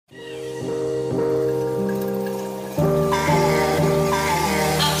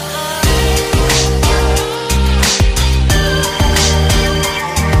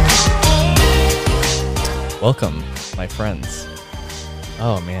Welcome, my friends.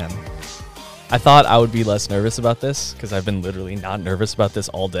 Oh, man. I thought I would be less nervous about this because I've been literally not nervous about this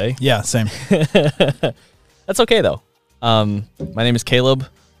all day. Yeah, same. That's okay, though. My name is Caleb.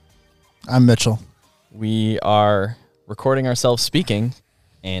 I'm Mitchell. We are recording ourselves speaking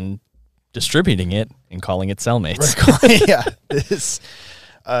and distributing it and calling it Cellmates. Yeah, this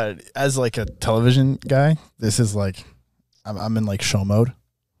as like a television guy, this is like I'm in like show mode.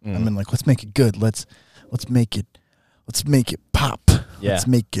 I'm in like, let's make it good. Let's make it pop. Yeah. Let's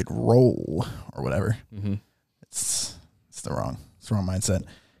make it roll or whatever. Mm-hmm. It's the wrong mindset.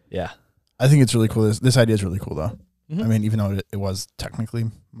 Yeah. I think it's really cool. This idea is really cool though. Mm-hmm. I mean, even though it was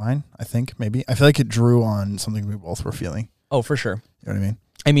technically mine, I think maybe I feel like it drew on something we both were feeling. Oh, for sure. You know what I mean?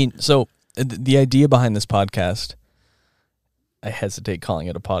 I mean, so the idea behind this podcast, I hesitate calling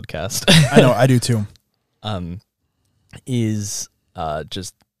it a podcast. I know, I do too. Is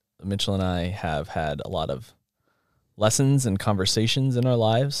just Mitchell and I have had a lot of lessons and conversations in our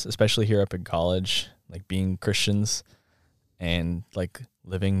lives, especially here up in college, like being Christians and like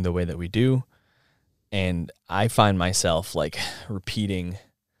living the way that we do. And I find myself like repeating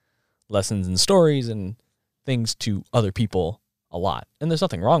lessons and stories and things to other people a lot. And there's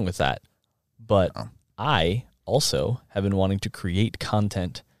nothing wrong with that. But I also have been wanting to create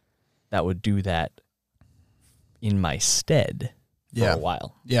content that would do that in my stead for a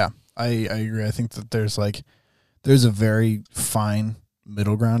while. Yeah, I agree. I think that there's a very fine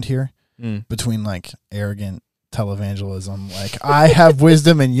middle ground here between like arrogant televangelism, like I have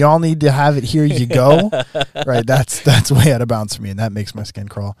wisdom and y'all need to have it, here you go. Right, that's way out of bounds for me, and that makes my skin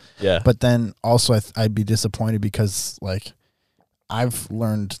crawl. Yeah. But then also I'd be disappointed because like I've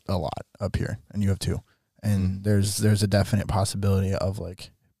learned a lot up here and you have too. And there's a definite possibility of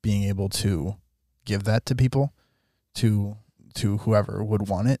like being able to give that to people, to whoever would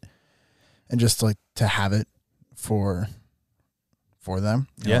want it, and just like to have it for them.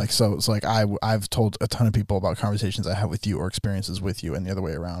 You know, like so it's like I've told a ton of people about conversations I have with you or experiences with you and the other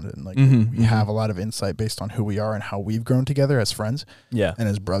way around, and like we have a lot of insight based on who we are and how we've grown together as friends, and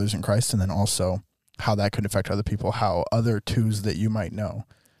as brothers in Christ, and then also how that could affect other people, how other twos that you might know,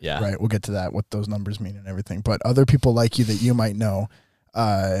 right, we'll get to that, what those numbers mean and everything, but other people like you that you might know,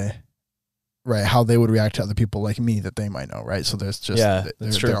 right, how they would react to other people like me that they might know, right? So there's just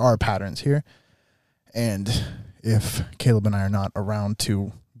there are patterns here, and if Caleb and I are not around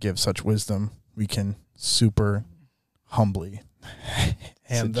to give such wisdom, we can super humbly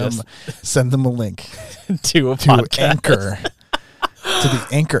send them a link to a podcast. Anchor, to the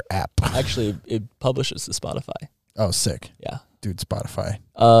Anchor app. Actually, it publishes to Spotify. Oh, sick. Yeah. Dude, Spotify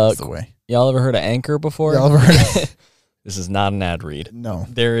is the way. Y'all ever heard of Anchor before? Y'all ever heard of it? This is not an ad read. No.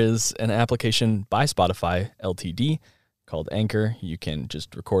 There is an application by Spotify Ltd. called Anchor. You can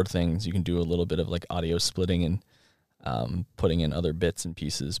just record things. You can do a little bit of like audio splitting and putting in other bits and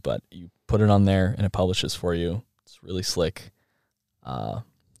pieces, but you put it on there and it publishes for you. It's really slick.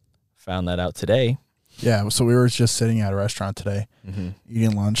 Found that out today. Yeah, so we were just sitting at a restaurant today,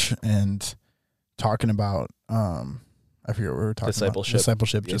 eating lunch and talking about I forget what we were talking about.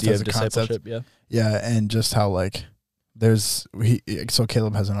 Discipleship, just as a concept. Yeah, and just how like so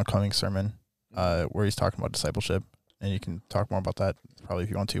Caleb has an upcoming sermon where he's talking about discipleship, and you can talk more about that probably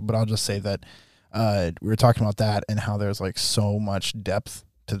if you want to, but I'll just say that we were talking about that and how there's like so much depth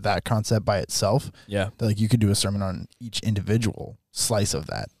to that concept by itself. Yeah. That like you could do a sermon on each individual slice of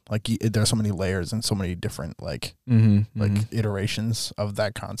that. Like there's so many layers and so many different like iterations of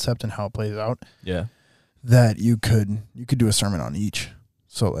that concept and how it plays out. Yeah. That you could do a sermon on each.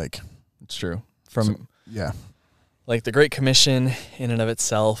 So like it's true. Like the Great Commission in and of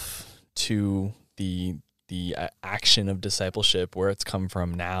itself to the action of discipleship, where it's come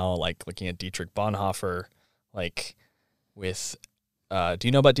from now, like looking at Dietrich Bonhoeffer, like with, do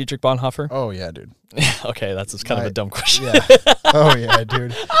you know about Dietrich Bonhoeffer? Oh yeah, dude. Okay, that's just kind of a dumb question. Yeah. Oh yeah,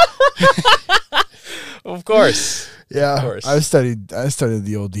 dude. Of course. Yeah. Of course. I studied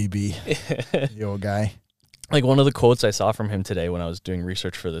the old DB, the old guy. Like one of the quotes I saw from him today when I was doing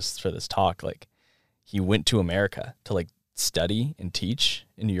research for this talk, like he went to America to like study and teach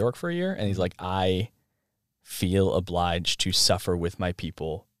in New York for a year, and he's like, I feel obliged to suffer with my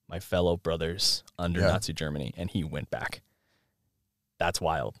people, my fellow brothers under Nazi Germany, and he went back. That's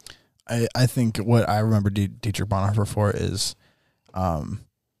wild. I think what I remember Dietrich Bonhoeffer for is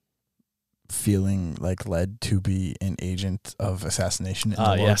feeling like led to be an agent of assassination in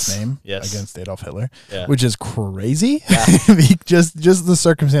the Lord's name against Adolf Hitler, which is crazy. just the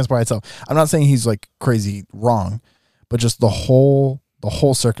circumstance by itself. I'm not saying he's like crazy wrong, but just the whole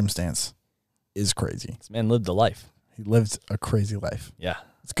circumstance is crazy. This man lived a life. He lived a crazy life. Yeah.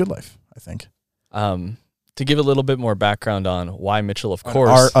 It's a good life, I think. to give a little bit more background on why Mitchell, of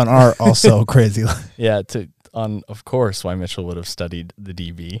course, on our also crazy. Yeah, of course, why Mitchell would have studied the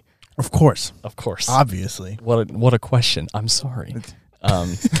DB. Of course, obviously. What a question. I'm sorry.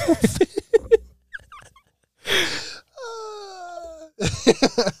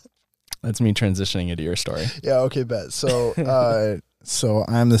 That's me transitioning into your story. Yeah. Okay. Bet. So, so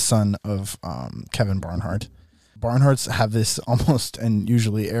I'm the son of Kevin Barnhart. Barnharts have this almost and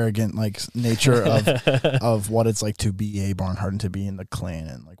usually arrogant like nature of what it's like to be a Barnhart and to be in the clan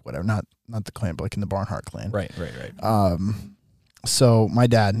and like whatever. Not the clan, but like in the Barnhart clan. Right. So my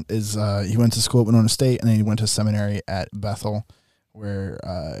dad is he went to school at Winona State and then he went to seminary at Bethel, where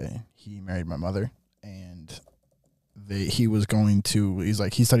he married my mother, and he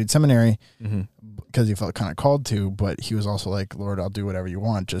studied seminary because he felt kind of called to, but he was also like, Lord, I'll do whatever you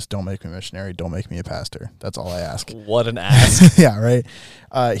want, just don't make me a missionary, don't make me a pastor. That's all I ask. What an ask. Yeah, right.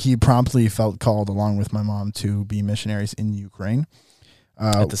 He promptly felt called, along with my mom, to be missionaries in Ukraine.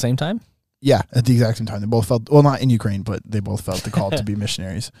 At the same time? Yeah, at the exact same time. They both felt, well, not in Ukraine, but they both felt the call to be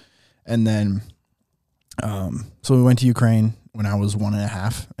missionaries. And then, so we went to Ukraine when I was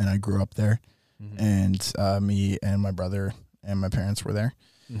 1.5, and I grew up there. And me and my brother and my parents were there.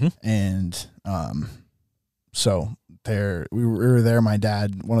 And so we were there. My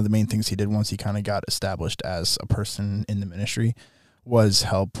dad, one of the main things he did once he kind of got established as a person in the ministry was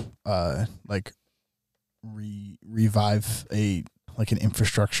help revive an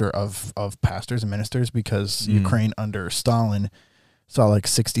infrastructure of pastors and ministers, because Ukraine under Stalin saw like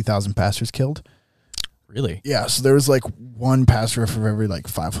 60,000 pastors killed. Really? Yeah. So there was like one pastor for every like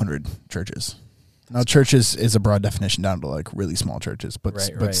 500 churches. Now, churches is a broad definition down to like really small churches, but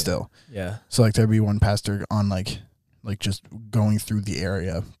still. Yeah. So like there'd be one pastor on like just going through the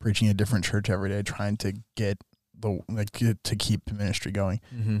area, preaching a different church every day, trying to get to keep ministry going.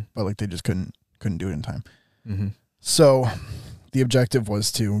 But like they just couldn't do it in time. So the objective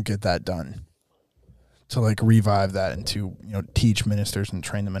was to get that done, to like revive that and to, teach ministers and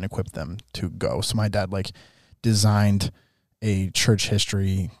train them and equip them to go. So my dad like designed a church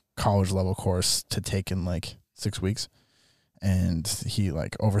history college level course to take in like 6 weeks, and he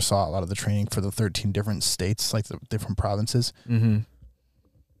like oversaw a lot of the training for the 13 different states, like the different provinces. And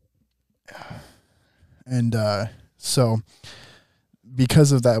so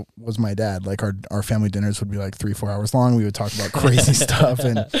because of that was my dad, like our family dinners would be like 3-4 hours long. We would talk about crazy stuff,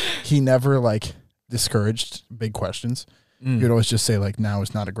 and he never like discouraged big questions. He would always just say like, now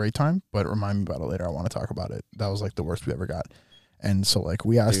is not a great time, but remind me about it later. I want to talk about it. That was like the worst we ever got. And so like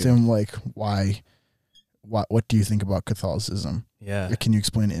we asked him like, what do you think about Catholicism? Yeah. Can you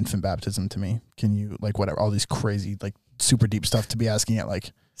explain infant baptism to me? Can you like whatever, all these crazy, like super deep stuff to be asking at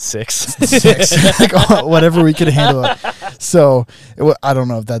like 6, like, whatever we could handle. So I don't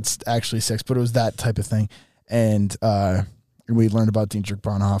know if that's actually 6, but it was that type of thing. And, we learned about Dietrich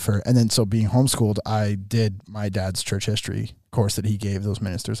Bonhoeffer. And then, so being homeschooled, I did my dad's church history course that he gave those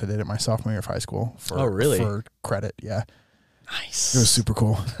ministers. I did it my sophomore year of high school for credit. Yeah. Nice. It was super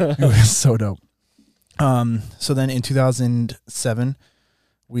cool. It was so dope. So then in 2007,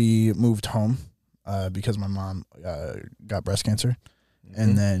 we moved home, because my mom, got breast cancer.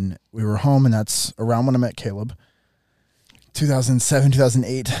 And then we were home, and that's around when I met Caleb. 2007,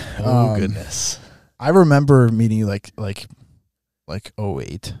 2008. Oh, goodness. I remember meeting you like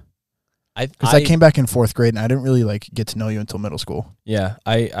 2008. Because I came back in 4th grade, and I didn't really like get to know you until middle school. Yeah,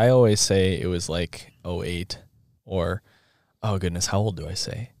 I always say it was like 2008, or oh goodness, how old do I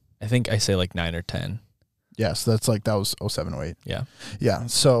say? I think I say like 9 or 10. Yeah, so that was 2007, 2008. Yeah, yeah.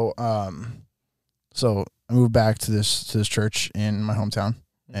 So so I moved back to this church in my hometown,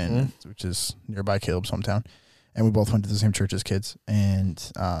 and which is nearby Caleb's hometown, and we both went to the same church as kids,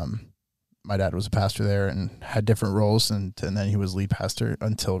 and my dad was a pastor there and had different roles, and then he was lead pastor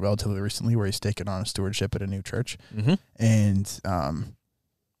until relatively recently, where he's taken on a stewardship at a new church. And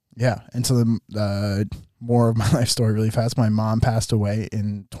yeah, and so the more of my life story really fast. My mom passed away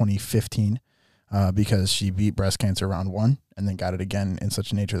in 2015 because she beat breast cancer round 1 and then got it again in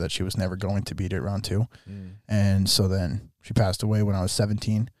such a nature that she was never going to beat it round 2. And so then she passed away when I was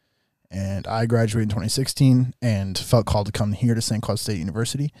 17, and I graduated in 2016 and felt called to come here to St. Cloud State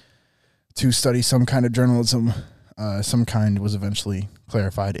University to study some kind of journalism. Some kind was eventually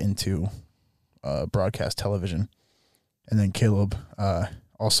clarified into broadcast television. And then Caleb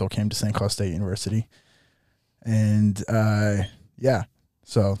also came to St. Cloud State University. And yeah,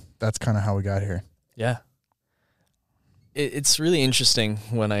 so that's kind of how we got here. Yeah. It's really interesting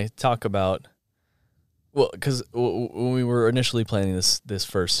when I talk about, well, because when we were initially planning this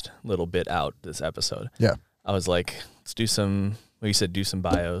first little bit out, this episode, yeah, I was like, let's do some, like you said, do some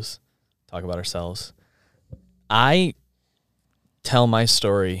bios, talk about ourselves. I tell my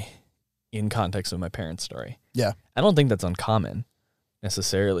story in context of my parents' story. Yeah. I don't think that's uncommon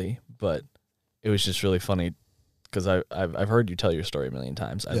necessarily, but it was just really funny because I've heard you tell your story a million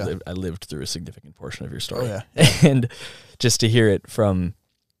times. I lived through a significant portion of your story. Oh, yeah. And just to hear it from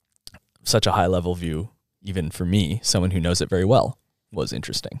such a high level view, even for me, someone who knows it very well, was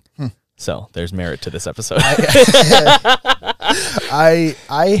interesting. So there's merit to this episode. I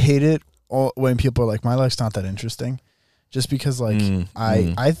hate it when people are like, my life's not that interesting. Just because, like,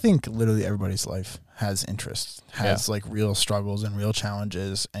 I think literally everybody's life has interests, has, like, real struggles and real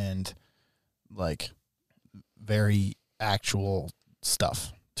challenges and, like, very actual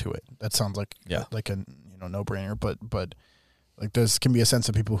stuff to it. That sounds like a no-brainer, but like, there can be a sense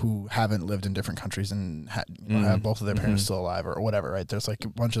of people who haven't lived in different countries and have both of their parents still alive or whatever, right? There's, like, a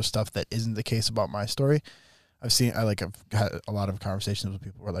bunch of stuff that isn't the case about my story. I've had a lot of conversations with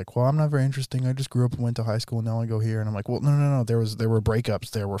people who are like, well, I'm not very interesting. I just grew up and went to high school and now I go here. And I'm like, well, no. There were breakups.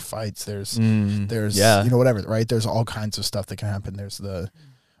 There were fights. There's whatever, right? There's all kinds of stuff that can happen. There's there's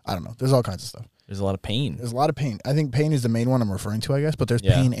all kinds of stuff. There's a lot of pain. I think pain is the main one I'm referring to, I guess, but there's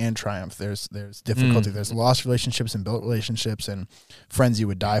pain and triumph. There's difficulty. There's lost relationships and built relationships and friends you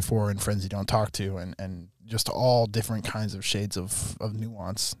would die for and friends you don't talk to and just all different kinds of shades of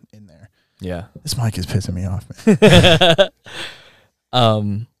nuance in there. Yeah. This mic is pissing me off,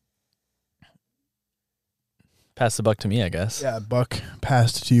 man. Pass the buck to me, I guess. Yeah, buck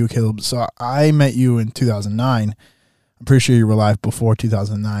passed to you, Caleb. So I met you in 2009. I'm pretty sure you were alive before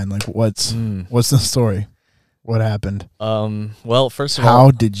 2009. Like, what's the story? What happened? Well, first of all,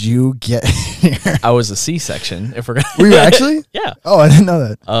 how did you get here? I was a C-section. If we're gonna were you actually? Yeah. Oh, I didn't know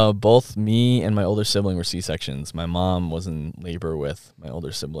that. Both me and my older sibling were C-sections. My mom was in labor with my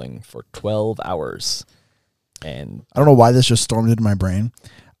older sibling for 12 hours, and I don't know why this just stormed into my brain.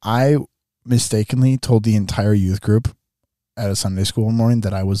 I mistakenly told the entire youth group at a Sunday school one morning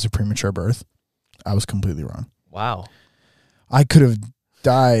that I was a premature birth. I was completely wrong. Wow. I could have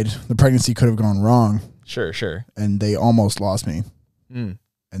died. The pregnancy could have gone wrong. Sure. And they almost lost me. And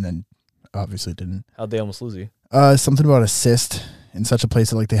then obviously didn't. How'd they almost lose you? Something about a cyst in such a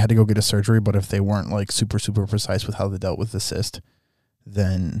place that, like, they had to go get a surgery, but if they weren't, like, super, super precise with how they dealt with the cyst,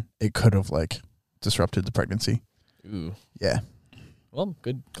 then it could have, like, disrupted the pregnancy. Ooh. Yeah. Well,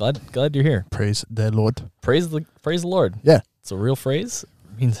 good. Glad you're here. Praise the Lord. Praise the Lord. Yeah. It's a real phrase.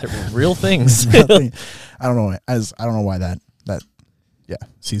 It means real things. I don't know. I don't know why that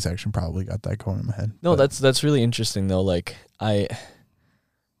C-section probably got that going in my head. No, that's really interesting though. Like,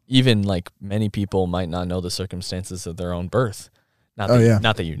 even like many people might not know the circumstances of their own birth. Not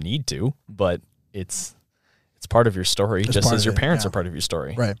that you need to, but it's part of your story, just as your parents are part of your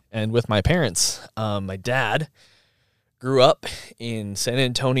story. Right. And with my parents, my dad grew up in San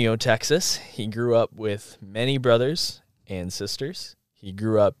Antonio, Texas. He grew up with many brothers and sisters. He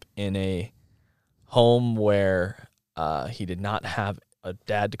grew up in a home where he did not have a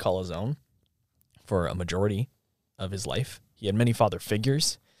dad to call his own for a majority of his life. He had many father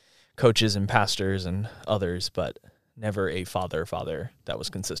figures, coaches and pastors and others, but never a father that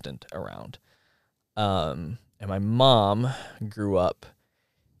was consistent around. And my mom grew up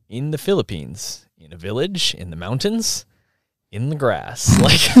in the Philippines, in a village, in the mountains, in the grass,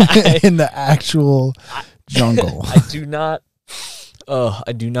 like in the actual jungle. I do not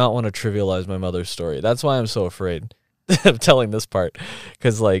want to trivialize my mother's story. That's why I'm so afraid of telling this part,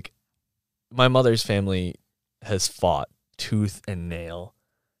 because like my mother's family has fought tooth and nail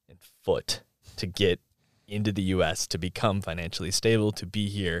and foot to get into the U.S., to become financially stable, to be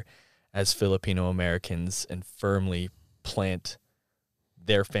here as Filipino Americans and firmly plant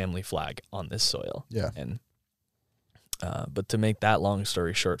their family flag on this soil. Yeah. And but to make that long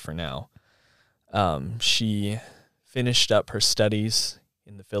story short for now, she finished up her studies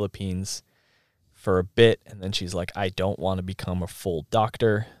in the Philippines for a bit, and then she's like, I don't want to become a full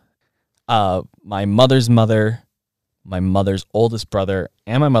doctor. My mother's mother, my mother's oldest brother,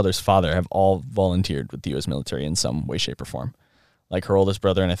 and my mother's father have all volunteered with the U.S. military in some way, shape, or form. Like her oldest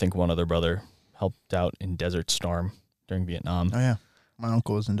brother and I think one other brother helped out in Desert Storm during Vietnam. Oh, yeah. My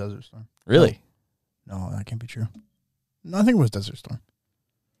uncle was in Desert Storm. Really? No, that can't be true. No, I think it was Desert Storm.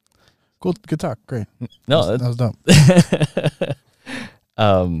 Cool. Good talk. Great. No, that was dope.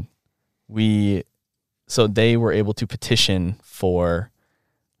 So they were able to petition for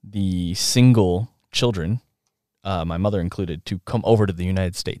the single children, my mother included, to come over to the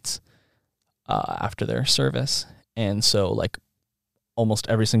United States after their service. And so, like, almost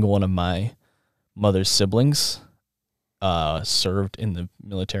every single one of my mother's siblings served in the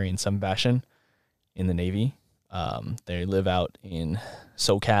military in some fashion, in the Navy. They live out in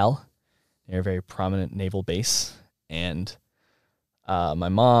SoCal, near a very prominent naval base. And my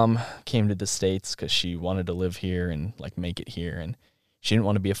mom came to the States because she wanted to live here and like make it here, and she didn't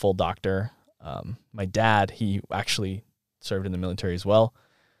want to be a full doctor. My dad, he actually served in the military as well.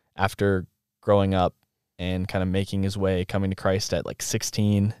 After growing up and kind of making his way, coming to Christ at like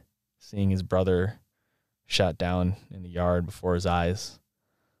 16, seeing his brother shot down in the yard before his eyes,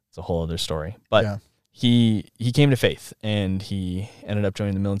 it's a whole other story. But yeah. He came to faith, and he ended up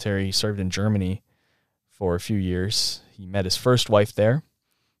joining the military. He served in Germany for a few years. He met his first wife there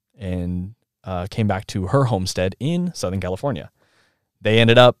and came back to her homestead in Southern California. They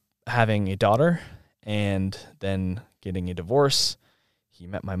ended up having a daughter and then getting a divorce. He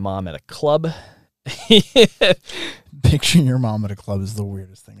met my mom at a club. Picturing your mom at a club is the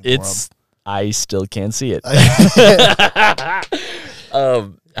weirdest thing in the world. I still can't see it.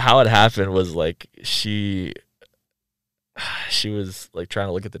 How it happened was like she was like trying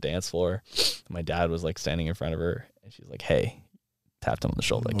to look at the dance floor. My dad was like standing in front of her, and she's like, "Hey," tapped him on the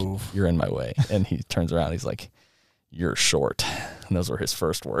shoulder, like, "You're in my way." And he turns around, he's like, "You're short." And those were his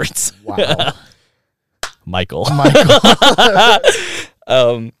first words. Wow. Michael.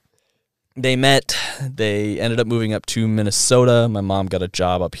 They met. They ended up moving up to Minnesota. My mom got a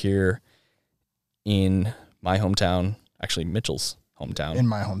job up here in my hometown, actually Mitchell's hometown. In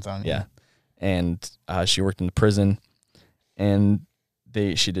my hometown, yeah. And she worked in the prison, and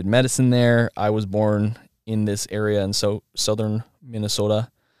she did medicine there. I was born in this area in southern Minnesota.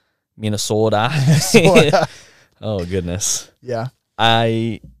 Oh, goodness. Yeah.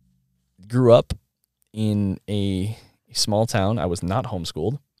 I grew up in a small town. I was not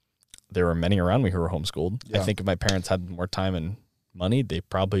homeschooled. There were many around me who were homeschooled. Yeah. I think if my parents had more time and money, they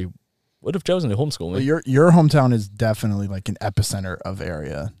probably would have chosen to homeschool me. Well, your hometown is definitely like an epicenter of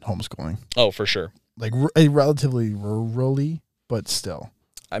area homeschooling. Oh, for sure. Like a relatively rurally, but still.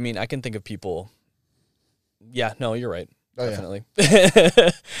 I mean, I can think of people. Yeah, no, you're right. Oh, definitely. Yeah.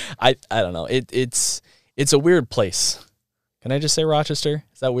 I don't know. It's a weird place. Can I just say Rochester?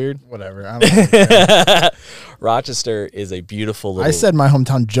 Is that weird? Whatever. I don't know. Rochester is a beautiful little... I said my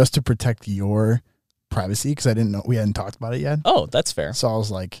hometown just to protect your privacy because I didn't know we hadn't talked about it yet. Oh, that's fair. So I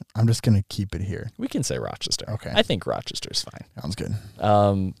was like, I'm just going to keep it here. We can say Rochester. Okay. I think Rochester's fine. Sounds good.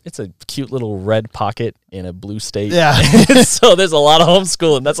 It's a cute little red pocket in a blue state. Yeah. So there's a lot of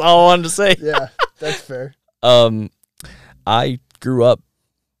homeschooling. That's all I wanted to say. Yeah, that's fair. I grew up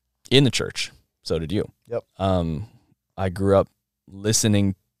in the church. So did you. Yep. I grew up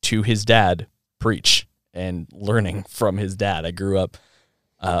listening to his dad preach and learning from his dad. I grew up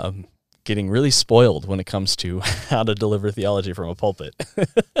getting really spoiled when it comes to how to deliver theology from a pulpit.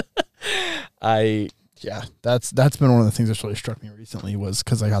 Yeah, that's been one of the things that's really struck me recently was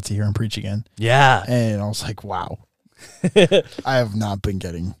because I got to hear him preach again. Yeah. And I was like, wow. I have not been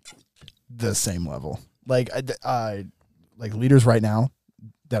getting the same level. Like leaders right now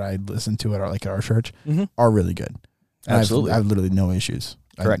that I listen to at our church are really good. And absolutely. I have literally no issues.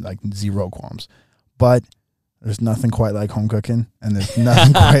 Correct. Like zero qualms. But there's nothing quite like home cooking, and there's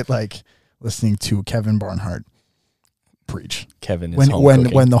nothing quite like listening to Kevin Barnhart preach. Kevin is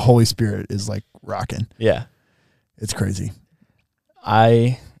when the Holy Spirit is like rocking. Yeah. It's crazy.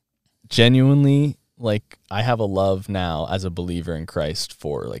 I genuinely I have a love now as a believer in Christ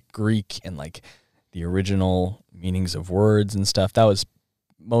for like Greek and like the original meanings of words and stuff. That was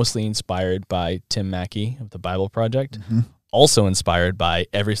mostly inspired by Tim Mackey of the Bible Project. Mm-hmm. Also inspired by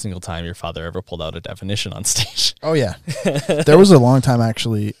every single time your father ever pulled out a definition on stage. Oh, yeah. There was a long time,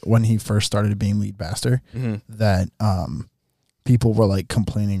 actually, when he first started being lead pastor, that people were, like,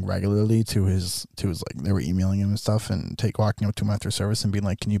 complaining regularly to his like, they were emailing him and stuff and walking up to him after service and being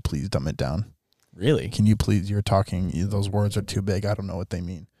like, can you please dumb it down? Really? Can you please, you're talking, those words are too big. I don't know what they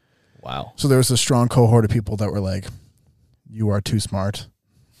mean. Wow. So there was a strong cohort of people that were like, you are too smart.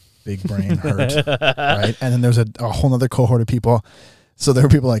 Big brain hurt, right? And then there's a whole other cohort of people. So there were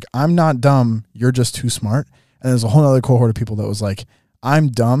people like, I'm not dumb, you're just too smart. And there's a whole other cohort of people that was like, I'm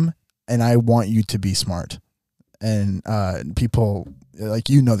dumb and I want you to be smart. And people like,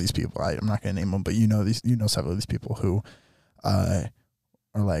 these people. I'm not going to name them, but several of these people who are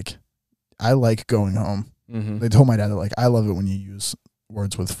like, I like going home. Mm-hmm. They told my dad that like, I love it when you use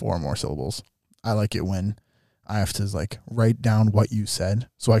words with 4 or more syllables. I like it when I have to like write down what you said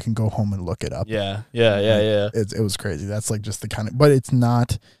so I can go home and look it up. Yeah. It was crazy. That's like just the kind of, but it's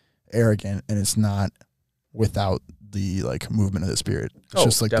not arrogant and it's not without the like movement of the Spirit. It's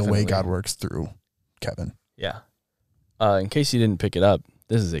just like definitely the way God works through Kevin. Yeah. In case you didn't pick it up,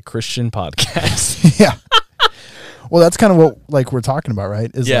 this is a Christian podcast. Yeah. Well, that's kind of what like we're talking about, right?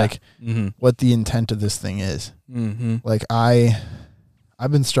 Is like what the intent of this thing is. Mm-hmm. Like I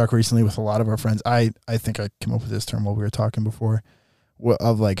I've been struck recently with a lot of our friends. I think I came up with this term while we were talking before,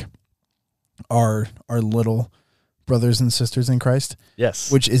 of like our little brothers and sisters in Christ.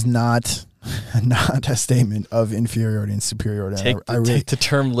 Yes. Which is not a statement of inferiority and superiority. Take the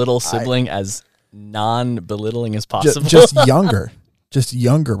term little sibling as non-belittling as possible. Just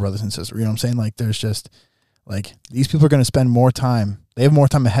younger brothers and sisters. You know what I'm saying? Like there's just like these people are going to spend more time. They have more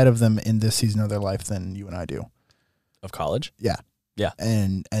time ahead of them in this season of their life than you and I do. Of college? Yeah. Yeah.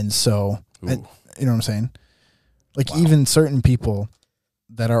 And so, and, you know what I'm saying? Like even certain people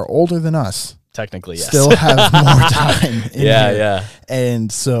that are older than us technically, yes, still have more time. Yeah. And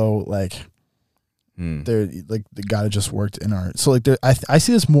so like, they're like the God had just worked in our, so like I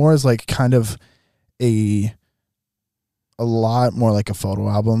see this more as like kind of a lot more like a photo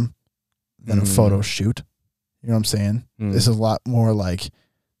album than a photo shoot. You know what I'm saying? This is a lot more like,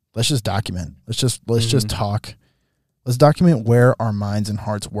 let's just document. Let's just talk. Let's document where our minds and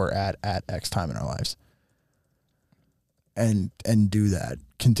hearts were at X time in our lives. And do that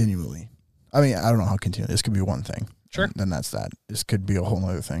continually. I mean, I don't know how continually. This could be one thing. Sure. And then that's that. This could be a whole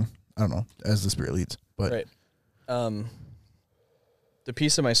other thing. I don't know, as the Spirit leads. But right. The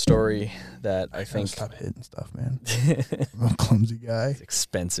piece of my story that I think... Stop hitting stuff, man. I'm a clumsy guy. It's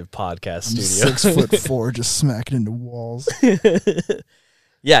expensive podcast I'm studio. 6'4", just smacking into walls.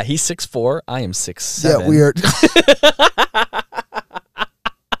 Yeah, he's 6'4". I am 6'7". Yeah, we are...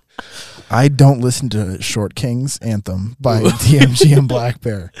 I don't listen to Short King's Anthem by DMG and Black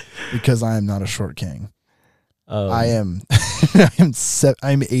Bear because I am not a short king. I am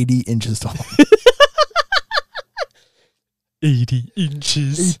I'm 80 inches tall. 80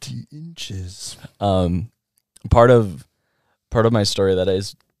 inches. 80 inches. Part of my story that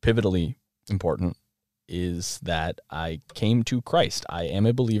is pivotally important is that I came to Christ. I am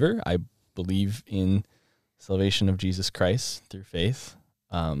a believer. I believe in salvation of Jesus Christ through faith.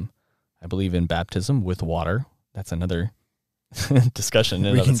 I believe in baptism with water. That's another discussion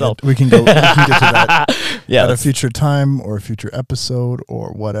in itself. We can get to that yeah, at a future time or a future episode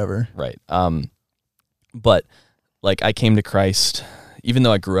or whatever. Right. But like I came to Christ, even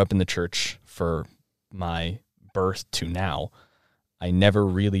though I grew up in the church for my birth to now, I never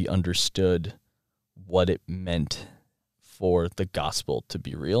really understood what it meant for the gospel to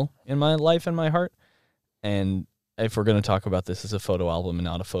be real in my life and my heart. And if we're going to talk about this as a photo album and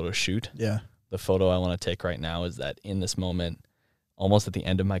not a photo shoot, the photo I want to take right now is that in this moment, almost at the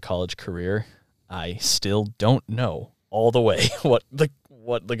end of my college career, I still don't know all the way what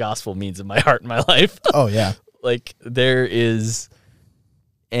the gospel means in my heart and my life. Oh, yeah. Like there is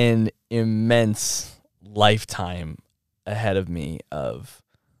an immense lifetime ahead of me of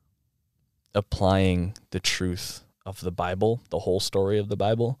applying the truth of the Bible, the whole story of the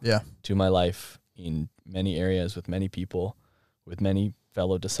Bible, to my life in many areas with many people, with many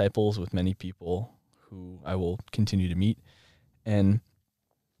fellow disciples, with many people who I will continue to meet. And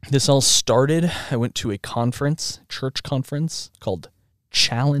this all started, I went to a conference, church conference called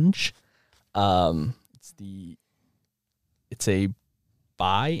Challenge. It's a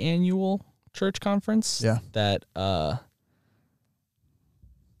biannual church conference. Yeah. That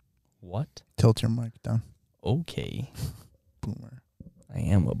what? Tilt your mic down. Okay. Boomer. I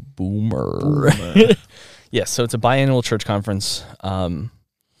am a boomer. Yes, so it's a biannual church conference.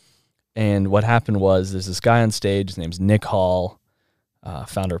 And what happened was there's this guy on stage, his name's Nick Hall,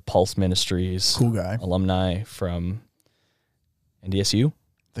 founder of Pulse Ministries. Cool guy. Alumni from NDSU.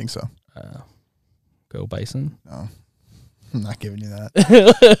 Think so. Go Bison. No. I'm not giving you that.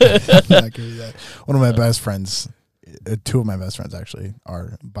 I'm not giving you that. One of my best friends, two of my best friends actually,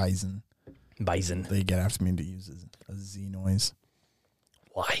 are Bison. Bison. They get after me to use a Z noise.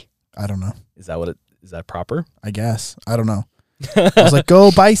 Why? I don't know. Is that proper? I guess. I don't know. I was like,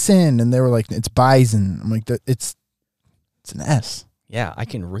 go Bison. And they were like, it's Bison. I'm like, it's an S. Yeah, I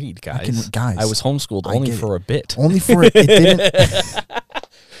can read, guys. Guys. I was homeschooled only for a bit. Only for it.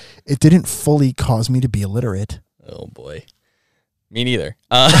 It didn't fully cause me to be illiterate. Oh, boy. Me neither.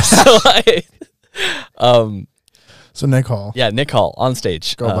 So Nick Hall. Yeah, Nick Hall on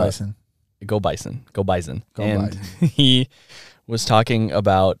stage. Go Bison. Go Bison. Go Bison. Go and Bison. He was talking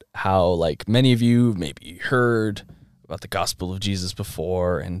about how, like, many of you maybe heard about the gospel of Jesus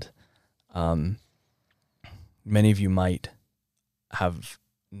before, and many of you might have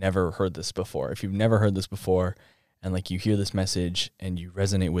never heard this before. If you've never heard this before, and like you hear this message and you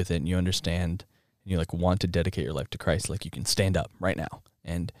resonate with it and you understand and you like want to dedicate your life to Christ, like you can stand up right now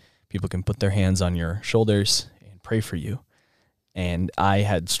and people can put their hands on your shoulders and pray for you. And I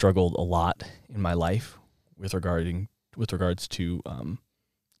had struggled a lot in my life with regards to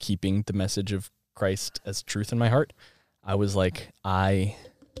keeping the message of Christ as truth in my heart. I was like, I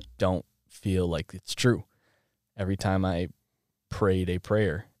don't feel like it's true. Every time I prayed a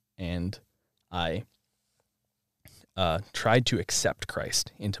prayer and I tried to accept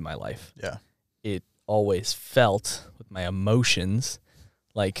Christ into my life, it always felt with my emotions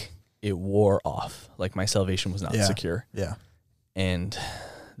like it wore off, like my salvation was not secure. Yeah. And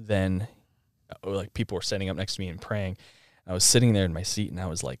then like people were standing up next to me and praying. I was sitting there in my seat and I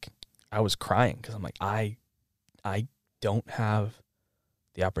was like, I was crying because I'm like, I don't have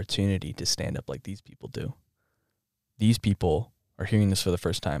the opportunity to stand up like these people do. These people are hearing this for the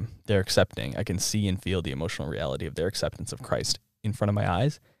first time. They're accepting. I can see and feel the emotional reality of their acceptance of Christ in front of my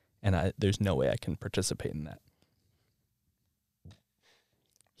eyes, and there's no way I can participate in that.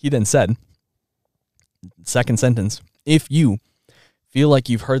 He then said, second sentence, if you feel like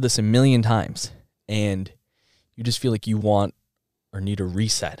you've heard this a million times and you just feel like you want or need a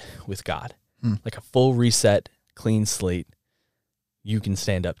reset with God, like a full reset, clean slate, you can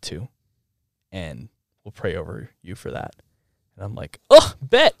stand up to, and we'll pray over you for that. And I'm like, oh,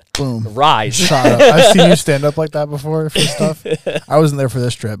 bet. Boom. Rise. Shot up. I've seen you stand up like that before for stuff. I wasn't there for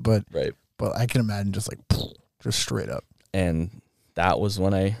this trip, but I can imagine just like, just straight up. And that was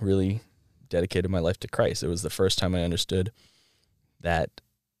when I really dedicated my life to Christ. It was the first time I understood that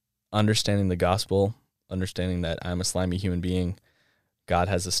understanding the gospel, understanding that I'm a slimy human being, God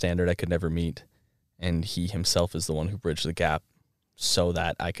has a standard I could never meet, and he himself is the one who bridged the gap so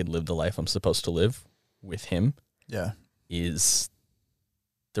that I could live the life I'm supposed to live with him. Yeah. Is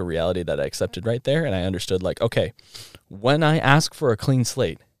the reality that I accepted right there. And I understood, like, okay, when I ask for a clean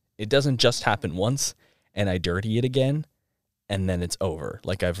slate, it doesn't just happen once and I dirty it again and then it's over.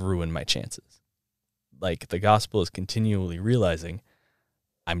 Like, I've ruined my chances. Like, the gospel is continually realizing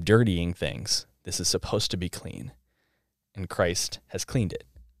I'm dirtying things. This is supposed to be clean. And Christ has cleaned it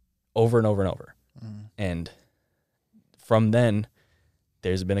over and over and over. And from then,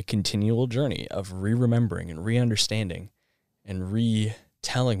 there's been a continual journey of re-remembering and re-understanding and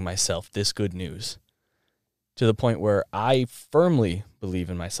retelling myself this good news to the point where I firmly believe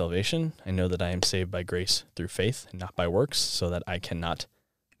in my salvation. I know that I am saved by grace through faith and not by works, so that I cannot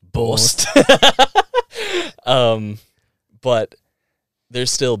boast. But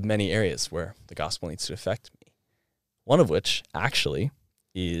there's still many areas where the gospel needs to affect me. One of which, actually,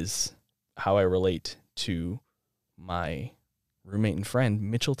 is how I relate to my roommate and friend,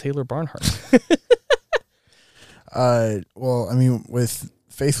 Mitchell Taylor Barnhart. Well, I mean, with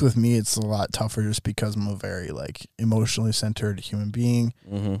faith with me, it's a lot tougher just because I'm a very, like, emotionally centered human being.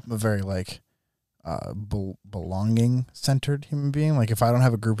 I'm a very, like, belonging-centered human being. Like, if I don't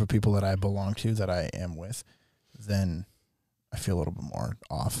have a group of people that I belong to, that I am with, then I feel a little bit more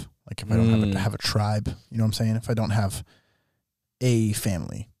off. Like, if I don't have a tribe, you know what I'm saying? If I don't have a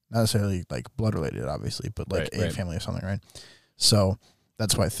family, not necessarily, like, blood-related, obviously, but, like, a family or something, right? So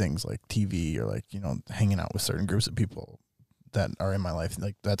that's why things like TV or, like, you know, hanging out with certain groups of people that are in my life,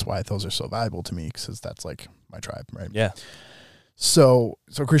 like, that's why those are so valuable to me, because that's, like, my tribe, right? Yeah. So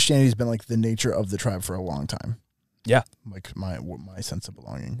Christianity's been, like, the nature of the tribe for a long time. Yeah. Like, my sense of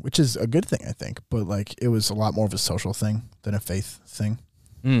belonging, which is a good thing, I think. But, like, it was a lot more of a social thing than a faith thing.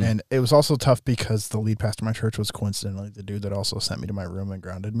 And it was also tough because the lead pastor of my church was coincidentally the dude that also sent me to my room and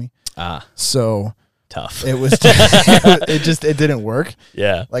grounded me. So tough. It was it didn't work.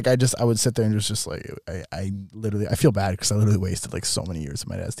 Yeah. Like, I would sit there and just like, I feel bad because I literally wasted, like, so many years of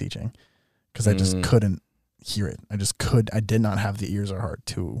my dad's teaching because I just couldn't hear it. I did not have the ears or heart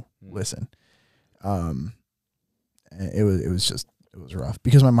to listen. It was rough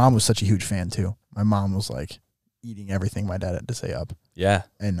because my mom was such a huge fan too. My mom was, like, eating everything my dad had to say up. Yeah.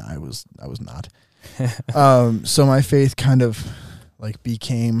 And I was not. So my faith kind of, like,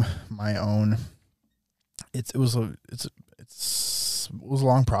 became my own. It was a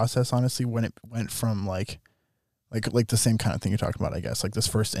long process, honestly, when it went from like the same kind of thing you're talking about, I guess, like this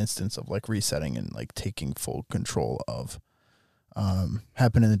first instance of, like, resetting and, like, taking full control of,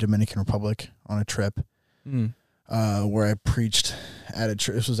 happened in the Dominican Republic on a trip, where I preached at a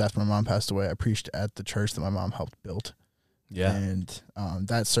church. This was after my mom passed away. I preached at the church that my mom helped build. Yeah. And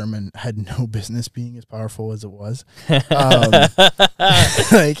that sermon had no business being as powerful as it was.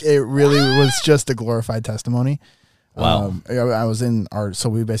 Like, it really was just a glorified testimony. Wow. I was in so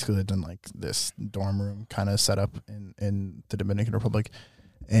we basically lived in, like, this dorm room kind of set up in the Dominican Republic.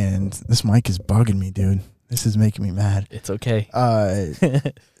 And this mic is bugging me, dude. This is making me mad. It's okay.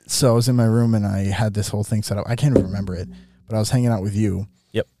 So I was in my room and I had this whole thing set up. I can't even remember it, but I was hanging out with you.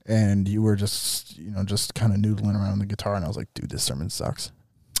 Yep. And you were just kind of noodling around the guitar, and I was like, dude, this sermon sucks.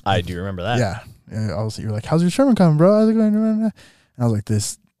 I do remember that. Yeah. You're like, how's your sermon coming, bro? How's it going? And I was like,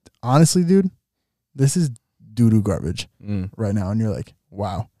 honestly, dude, this is doo-doo garbage right now. And you're like,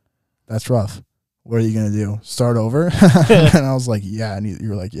 wow, that's rough. What are you going to do? Start over? And I was like, yeah. And you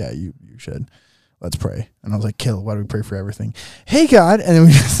were like, yeah, you should. Let's pray. And I was like, Kill, why do we pray for everything? Hey, God. And then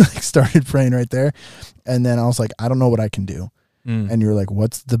we just like started praying right there. And then I was like, I don't know what I can do. And you were like,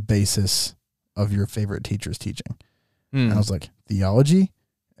 what's the basis of your favorite teacher's teaching? And I was like, theology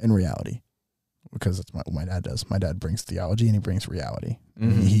and reality. Because that's what my dad does. My dad brings theology and he brings reality.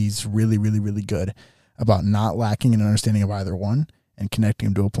 And he's really, really, really good about not lacking an understanding of either one and connecting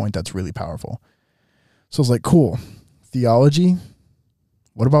them to a point that's really powerful. So I was like, cool. Theology.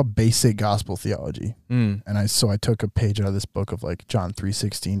 What about basic gospel theology? And I took a page out of this book of like John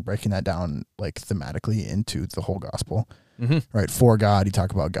 3:16, breaking that down like thematically into the whole gospel. Right? For God, you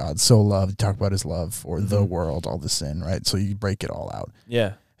talk about God so loved, you talk about his love for the world, all the sin, right? So you break it all out.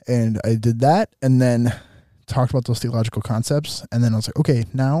 Yeah. And I did that and then talked about those theological concepts. And then I was like, okay,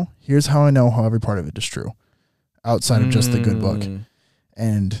 now here's how I know how every part of it is true outside of just the good book.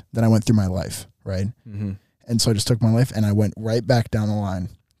 And then I went through my life, right? And so I just took my life and I went right back down the line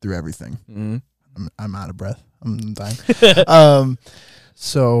through everything. I'm out of breath. I'm dying.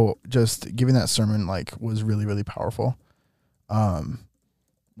 So just giving that sermon like was really, really powerful. I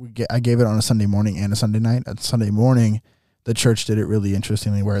gave it on a Sunday morning and a Sunday night. At Sunday morning, the church did it really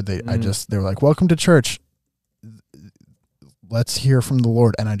interestingly where they were like, welcome to church. Let's hear from the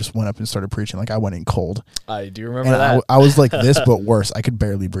Lord. And I just went up and started preaching. Like I went in cold. I do remember that. I was like this, but worse. I could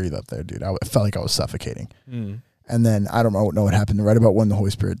barely breathe up there, dude. I felt like I was suffocating. And then I don't know what happened. Right about when the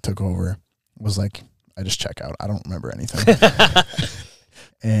Holy Spirit took over, was like, I just check out. I don't remember anything.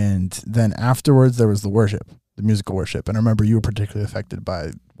 And then afterwards, there was the worship, the musical worship. And I remember you were particularly affected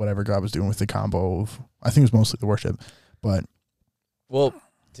by whatever God was doing with the combo of, I think it was mostly the worship. But well,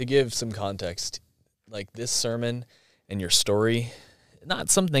 to give some context, like this sermon and your story, not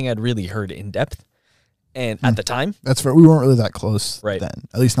something I'd really heard in depth. And at the time, that's fair. We weren't really that close right then,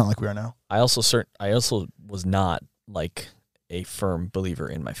 at least not like we are now. I also was not like a firm believer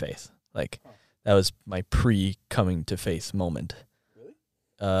in my faith. Like that was my pre-coming to faith moment. Really?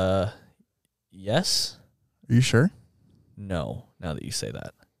 Yes. Are you sure? No. Now that you say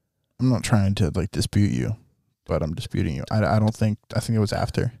that, I'm not trying to like dispute you, but I'm disputing you. I think it was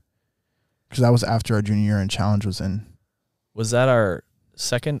after, because that was after our junior year and Challenge was in. Was that our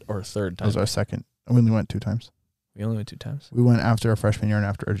second or third time? That was our second. We only went 2 times. We only went 2 times? We went after our freshman year and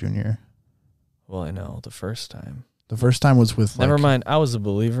after our junior year. Well, I know. The first time. The first time was with Never mind. I was a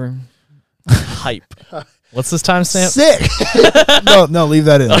believer. Hype. What's this timestamp? Sick. No, leave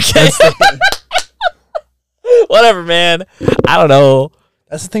that in. Okay. Whatever, man. I don't know.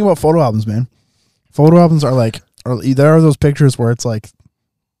 That's the thing about photo albums, man. Photo albums are like, there are those pictures where it's like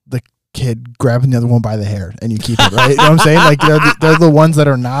the kid grabbing the other one by the hair and you keep it, right? You know what I'm saying? Like they're the ones that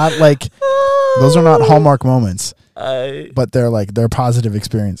are not like, those are not Hallmark moments. But they're positive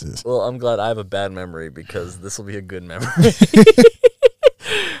experiences. Well, I'm glad I have a bad memory because this will be a good memory.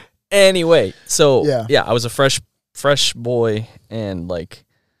 Anyway, so yeah, I was a fresh boy, and like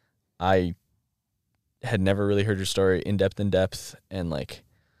I had never really heard your story in depth, and like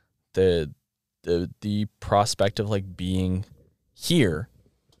the prospect of like being here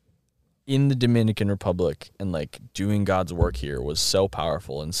in the Dominican Republic and like doing God's work here was so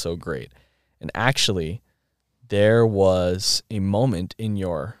powerful and so great. And actually, there was a moment in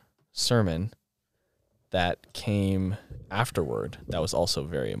your sermon that came afterward that was also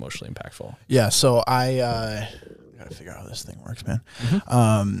very emotionally impactful. Yeah, so I gotta figure out how this thing works, man.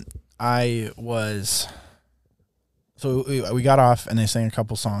 We got off and they sang a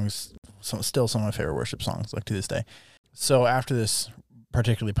couple songs, still some of my favorite worship songs, like to this day. So after this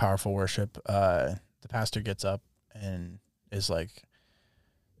particularly powerful worship, the pastor gets up and is like,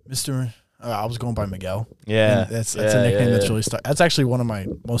 Mr. I was going by Miguel. Yeah. That's a nickname that's really stuck. That's actually one of my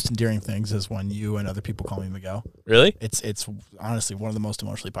most endearing things is when you and other people call me Miguel. Really? It's honestly one of the most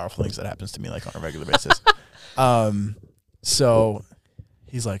emotionally powerful things that happens to me like on a regular basis. So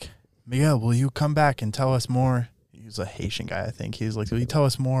he's like, Miguel, will you come back and tell us more? He's a Haitian guy, I think. He's like, will you tell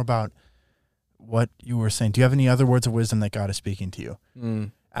us more about what you were saying? Do you have any other words of wisdom that God is speaking to you?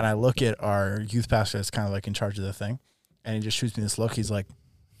 And I look at our youth pastor that's kind of like in charge of the thing, and he just shoots me this look. He's like,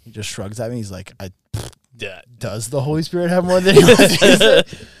 he just shrugs at me. He's like, does the Holy Spirit have more than you?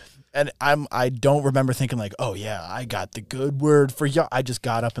 And I don't remember thinking like, oh yeah, I got the good word for you. I just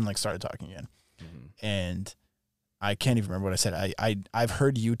got up and like started talking again. And I can't even remember what I said. I've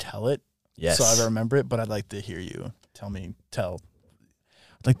heard you tell it. Yes. So I remember it, but I'd like to hear you I'd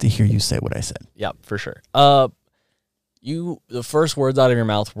like to hear you say what I said. Yeah, for sure. The first words out of your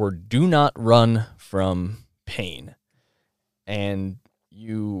mouth were, do not run from pain. And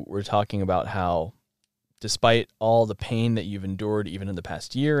you were talking about how despite all the pain that you've endured, even in the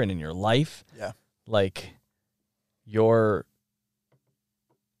past year and in your life, like your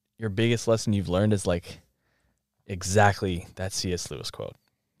biggest lesson you've learned is like exactly that C.S. Lewis quote.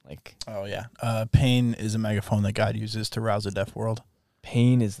 Like, oh yeah, pain is a megaphone that God uses to rouse a deaf world.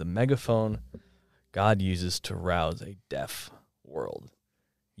 Pain is the megaphone God uses to rouse a deaf world.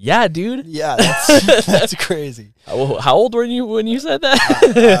 Yeah, dude. Yeah, that's crazy. How old were you when you said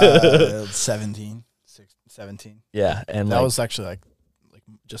that? 17. Yeah, and that was actually like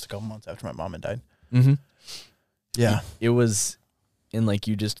just a couple months after my mom had died. Mm-hmm. Yeah, it was, and like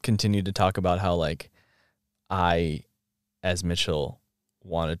you just continued to talk about how like I, as Mitchell,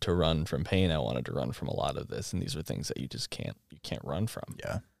 wanted to run from pain. I wanted to run from a lot of this, and these are things that you can't run from.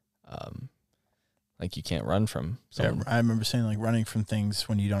 Yeah. Like you can't run from someone. Yeah, I remember saying like running from things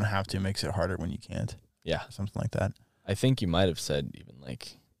when you don't have to makes it harder when you can't. Yeah. Something like that. I think you might have said even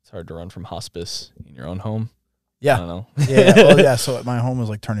like it's hard to run from hospice in your own home. Yeah. I don't know. Yeah. Well, yeah. So my home was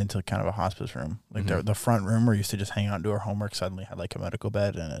like turned into kind of a hospice room. Like the front room where we used to just hang out and do our homework suddenly had like a medical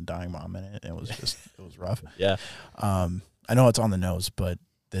bed and a dying mom in it. It was just, it was rough. Yeah. I know it's on the nose, but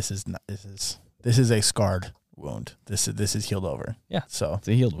this is a scarred wound. This is healed over. Yeah. So it's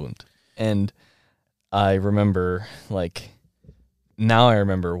a healed wound. And I remember now I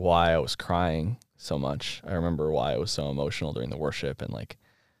remember why I was crying so much. I remember why I was so emotional during the worship and like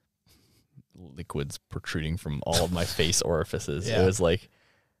liquids protruding from all of my face orifices. Yeah. It was like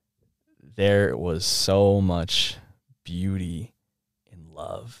there was so much beauty and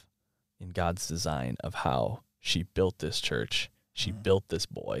love in God's design of how she built this church. She built this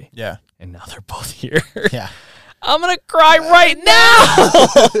boy. Yeah. And now they're both here. Yeah. I'm going to cry right now.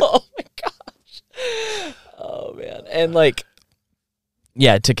 Oh my gosh. Oh man. And like,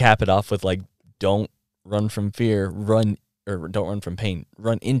 yeah, to cap it off with like, don't run from fear, don't run from pain,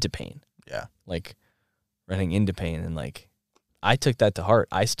 run into pain. Yeah. Like running into pain. And like, I took that to heart.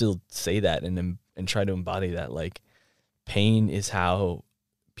 I still say that and try to embody that. Like pain is how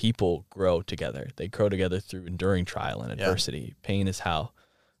people grow together. They grow together through enduring trial and adversity. Yeah. Pain is how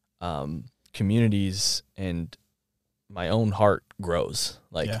communities and my own heart grows.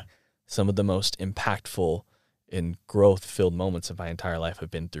 Like some of the most impactful and growth-filled moments of my entire life have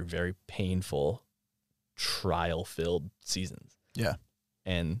been through very painful, trial-filled seasons. Yeah.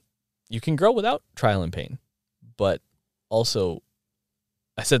 And you can grow without trial and pain. But also,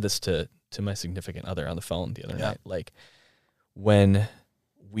 I said this to my significant other on the phone the other night. Like, when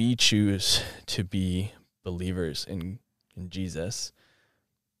we choose to be believers in Jesus,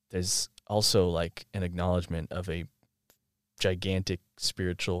 there's also like an acknowledgement of a gigantic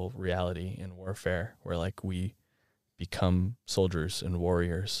spiritual reality in warfare where like we become soldiers and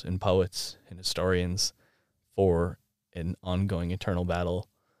warriors and poets and historians for an ongoing eternal battle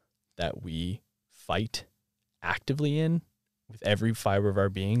that we fight actively in with every fiber of our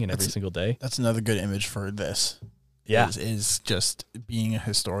being and every single day. That's another good image for this. Yeah. Is just being a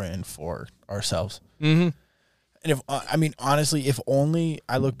historian for ourselves. Mm-hmm. And honestly, if only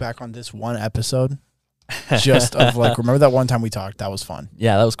I look back on this one episode just of like, remember that one time we talked? That was fun.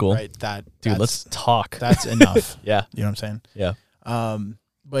 Yeah, that was cool. Right. Dude, let's talk. That's enough. Yeah. You know what I'm saying? Yeah.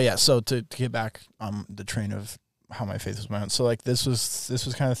 But yeah, so to get back on the train of how my faith was my own. So like this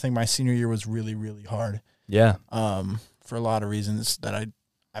was kind of thing. My senior year was really, really hard. Yeah. For a lot of reasons that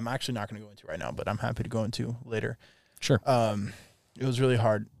I'm actually not going to go into right now, but I'm happy to go into later. Sure. It was really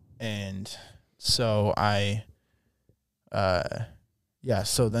hard. And so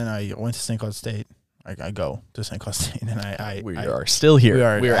so then I went to St. Cloud State. I go to St. Cloud State, and we are still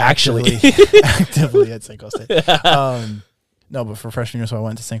here. We are actually actively at St. Cloud State. No, but for freshman year, so I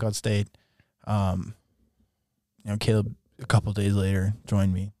went to St. Cloud State. Caleb a couple days later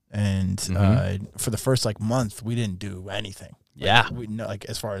joined me, and for the first like month, we didn't do anything. Yeah, we like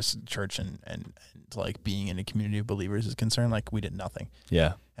as far as church and like being in a community of believers is concerned, like we did nothing.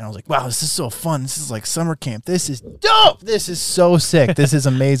 Yeah. And I was like, wow, this is so fun. This is like summer camp. This is dope. This is so sick. This is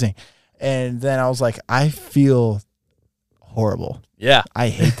amazing. And then I was like, I feel horrible. Yeah. I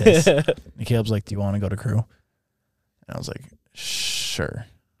hate this. And Caleb's like, do you want to go to Cru? And I was like, sure.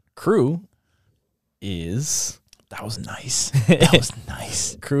 Cru is... That was nice. That was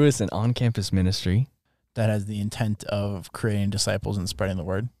nice. Cru is an on-campus ministry that has the intent of creating disciples and spreading the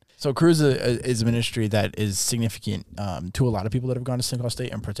word. So Cru is a ministry that is significant to a lot of people that have gone to St. Cloud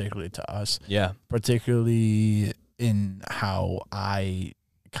State, and particularly to us. Yeah. Particularly in how I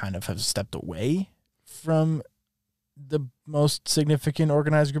kind of have stepped away from the most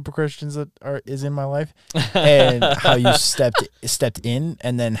organized group of Christians that is in my life, and how you stepped in,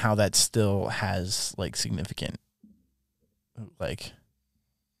 and then how that still has like significant like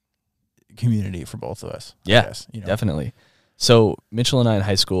community for both of us. Yeah, I guess, definitely. So Mitchell and I in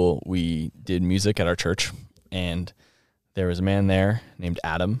high school, we did music at our church, and there was a man there named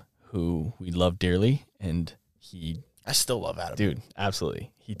Adam who we loved dearly, and I still love Adam. Dude,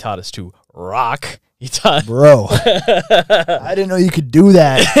 absolutely. He taught us to rock. Bro, I didn't know you could do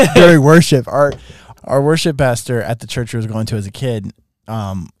that during worship. Our worship pastor at the church I was going to as a kid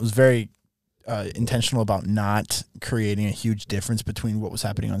was very intentional about not creating a huge difference between what was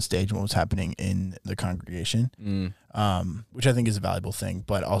happening on stage and what was happening in the congregation, which I think is a valuable thing.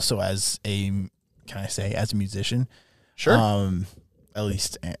 But also as a musician, sure. At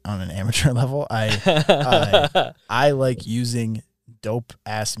least on an amateur level, I like using dope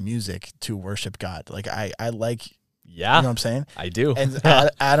ass music to worship God. Like I like, you know what I'm saying? I do. And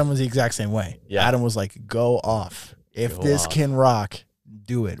Adam was the exact same way. Yeah. Adam was like, go off. If this can rock,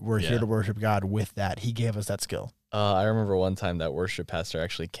 do it. We're here to worship God with that. He gave us that skill. I remember one time that worship pastor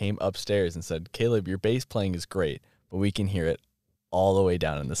actually came upstairs and said, Caleb, your bass playing is great, but we can hear it all the way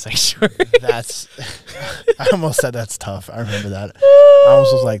down in the sanctuary. I almost said that's tough. I remember that. I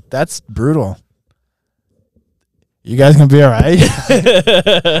almost was like, that's brutal. You guys gonna be all right?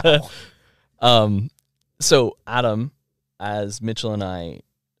 So Adam, as Mitchell and I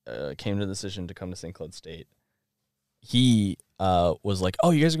came to the decision to come to St. Cloud State, he was like,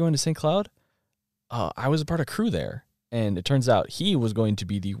 oh, you guys are going to St. Cloud? I was a part of Cru there. And it turns out he was going to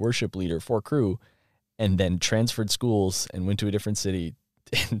be the worship leader for Cru, and then transferred schools and went to a different city.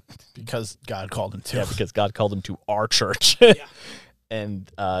 Because God called him to. Yeah, because God called him to our church.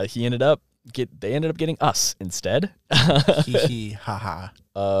 And they ended up getting us instead. Hee hee, ha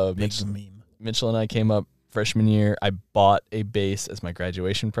ha. Mitchell and I came up freshman year. I bought a bass as my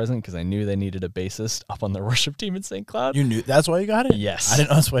graduation present because I knew they needed a bassist up on their worship team in St. Cloud. You knew that's why you got it? Yes. I didn't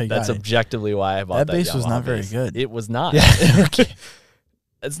know that's why you got it. That's objectively why I bought that. That bass was not very good. It was not. Yeah.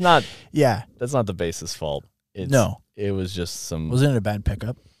 It's not. Yeah. That's not the bass's fault. No. It was just some. Wasn't it a bad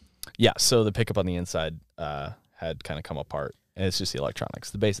pickup? Yeah. So the pickup on the inside had kind of come apart, and it's just the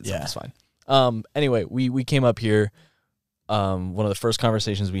electronics. The bass itself is fine. Anyway, we came up here. One of the first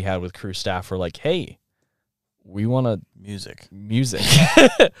conversations we had with Cru staff were like, hey, we want to music. We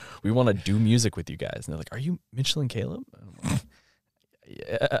want to do music with you guys. And they're like, are you Mitchell and Caleb? And I'm like,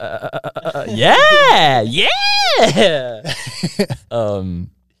 yeah.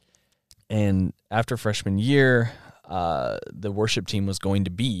 And after freshman year, the worship team was going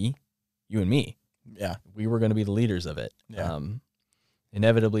to be you and me. Yeah. We were going to be the leaders of it. Yeah.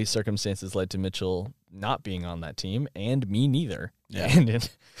 Inevitably, circumstances led to Mitchell not being on that team, and me neither. Yeah. And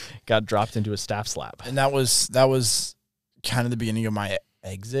it got dropped into a staff slap. And that was kind of the beginning of my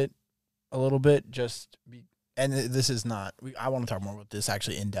exit a little bit. And this is not, I want to talk more about this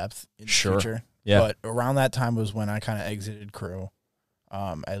actually in depth in the future. Yeah. But around that time was when I kind of exited Cru,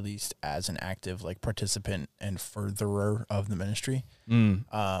 at least as an active participant and furtherer of the ministry. And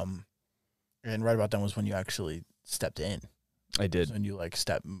right about then was when you actually stepped in. I did. So when you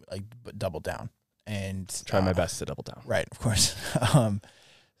doubled down and try my best to double down. Right, of course.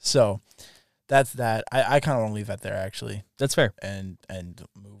 So that's that. I kind of want to leave that there actually. That's fair. And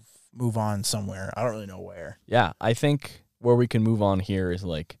move on somewhere. I don't really know where. Yeah, I think where we can move on here is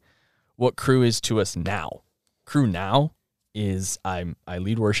what Cru is to us now. Cru now is I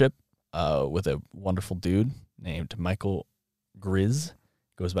lead worship with a wonderful dude named Michael Grizz.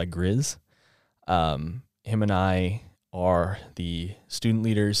 Goes by Grizz. Him and I are the student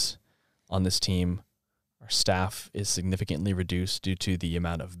leaders on this team. Our staff is significantly reduced due to the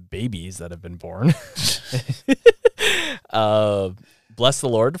amount of babies that have been born. Bless the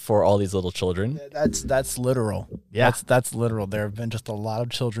Lord for all these little children. That's literal. Yeah. That's literal. There have been just a lot of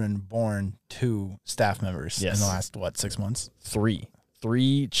children born to staff members in the last, 6 months?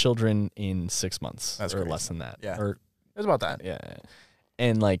 3 children in 6 months. That's or crazy. Less than that. Yeah. Or it's about that. Yeah.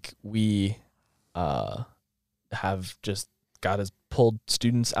 And we have just, God has pulled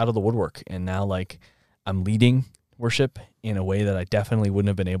students out of the woodwork, and now I'm leading worship in a way that I definitely wouldn't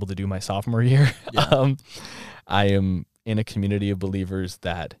have been able to do my sophomore year. Yeah. I am in a community of believers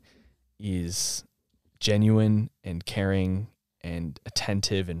that is genuine and caring and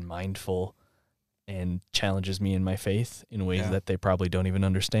attentive and mindful and challenges me in my faith in ways that they probably don't even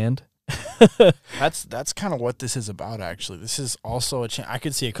understand. That's kind of what this is about, actually. This is also I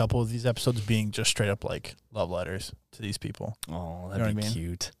could see a couple of these episodes being just straight up love letters to these people. Oh, that'd be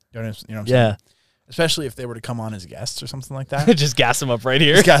cute. You know what I'm saying? Especially if they were to come on as guests or something like that. Just gas them up right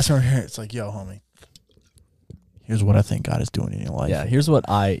here. Just gas them right here. It's like, yo, homie, here's what I think God is doing in your life. Yeah, here's why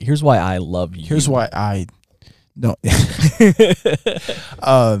I love you. Here's why I no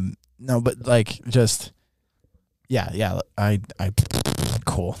no, but just I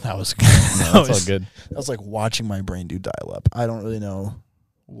Cool. That was good. No, that's all good. That was like watching my brain do dial up. I don't really know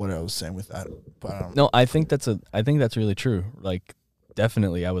what I was saying with that, but I don't. No, I think that's really true. Like,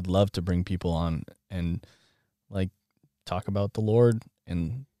 definitely, I would love to bring people on and like talk about the Lord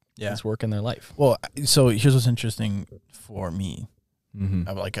and His work in their life. Well, so here's what's interesting for me.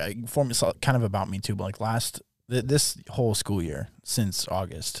 Like, for me, kind of about me too. But like this whole school year since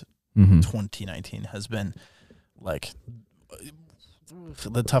August 2019 has been like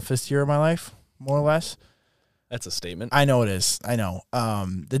the toughest year of my life, more or less. That's a statement. I know it is. I know.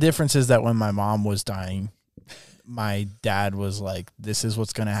 The difference is that when my mom was dying, my dad was like, "This is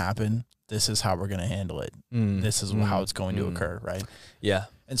what's going to happen. This is how we're going to handle it. This is how it's going to occur." Right? Yeah.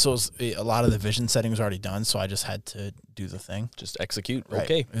 And so a lot of the vision setting was already done, so I just had to do the thing. Just execute. Right.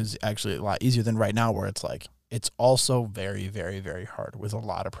 Okay. It was actually a lot easier than right now, where it's like, it's also very, very, very hard with a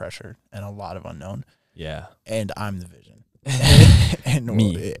lot of pressure and a lot of unknown. Yeah. And I'm the vision. And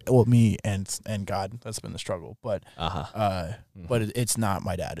me. Me and God. That's been the struggle. But but it's not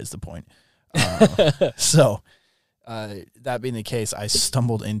my dad is the point. So that being the case, I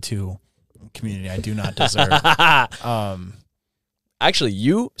stumbled into a community I do not deserve. Actually,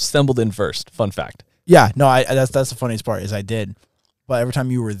 you stumbled in first. Fun fact. Yeah, no, that's the funniest part is I did. But every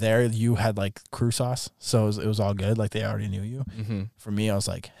time you were there, you had like crew sauce, so it was all good. Like they already knew you. For me, I was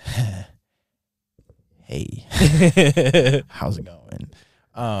like, "Hey, how's it going?"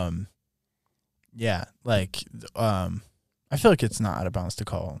 Yeah, like I feel like it's not out of bounds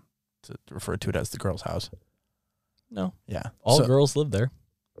to refer to it as the girls' house. No, yeah, all girls live there.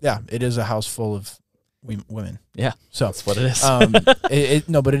 Yeah, it is a house full of women. Yeah, so that's what it is.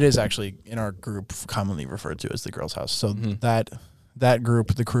 But it is actually in our group commonly referred to as the girls' house. So that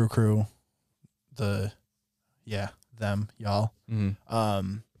group, the crew, them, y'all,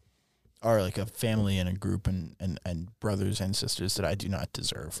 are like a family and a group and brothers and sisters that I do not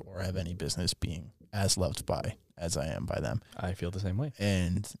deserve or have any business being as loved by as I am by them. I feel the same way.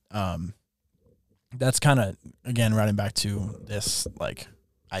 And that's kind of, again, running back to this like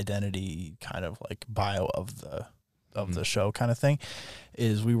identity kind of like bio of the show kind of thing,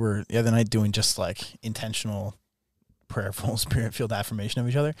 is we were the other night doing just like intentional prayerful spirit-filled affirmation of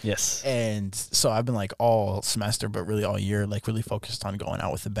each other. Yes. And so I've been like all semester, but really all year, like really focused on going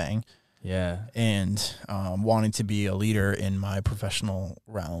out with a bang. Yeah. And wanting to be a leader in my professional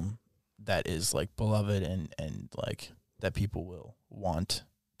realm that is like beloved and like that people will want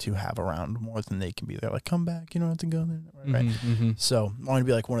to have around more than they can be there. Like, come back, you don't have to go there. Right. So wanting to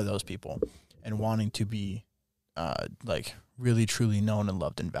be like one of those people and wanting to be like really truly known and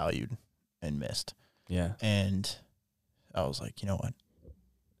loved and valued and missed. Yeah. And I was like, you know what?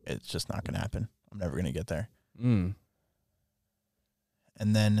 It's just not going to happen. I'm never going to get there. And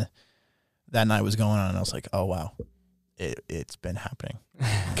then that night was going on, and I was like, oh, wow. It's been happening.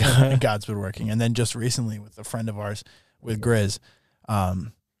 God's been working. And then just recently with a friend of ours, with Grizz,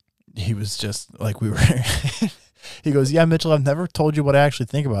 he was just like, he goes, yeah, Mitchell, I've never told you what I actually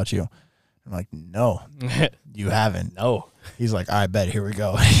think about you. I'm like, no, you haven't. No. He's like, I bet, here we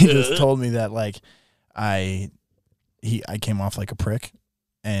go. He just told me that like I came off like a prick,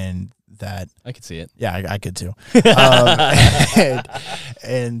 and that I could see it. Yeah, I could too.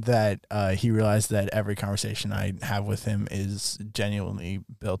 And that he realized that every conversation I have with him is genuinely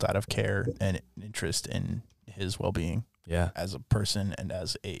built out of care and interest in his well-being. Yeah, as a person and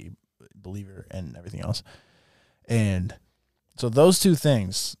as a believer and everything else. And so those two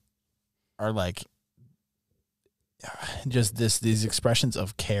things are like just these expressions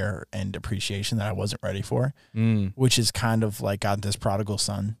of care and appreciation that I wasn't ready for, which is kind of like got this prodigal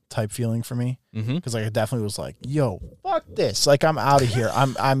son type feeling for me. Because like I definitely was like, yo, fuck this. Like I'm out of here.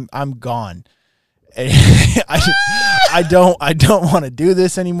 I'm gone. And I don't want to do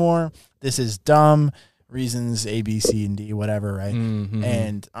this anymore. This is dumb. Reasons A, B, C, and D, whatever, right?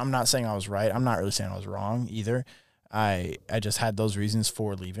 And I'm not saying I was right. I'm not really saying I was wrong either. I just had those reasons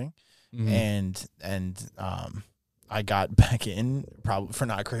for leaving. And I got back in, probably for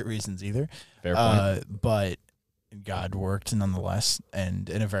not great reasons either. Fair point. But God worked nonetheless, and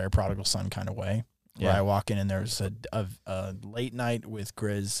in a very prodigal son kind of way. Where I walk in and there's a late night with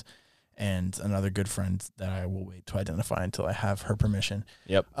Grizz and another good friend that I will wait to identify until I have her permission.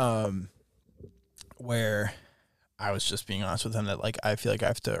 Yep. Where I was just being honest with them that like I feel like I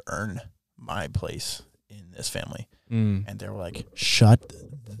have to earn my place in this family. And they were like, shut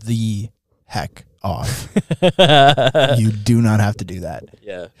the heck off. You do not have to do that.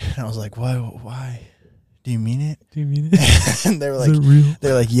 Yeah. And I was like, why? Do you mean it? Do you mean it? And they were like, is it real?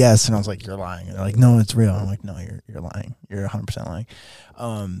 They're like, yes. And I was like, you're lying. And they're like, no, it's real. I'm like, no, you're lying. You're 100%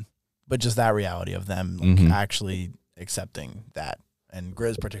 lying. But just that reality of them like actually accepting that and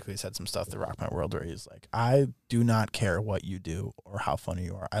Grizz particularly said some stuff that rocked my world where he's like, I do not care what you do or how funny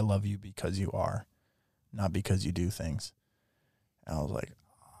you are. I love you because you are, not because you do things. And I was like,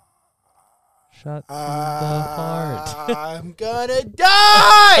 shut the heart. I'm gonna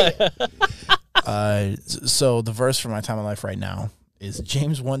die. So the verse for my time of life right now is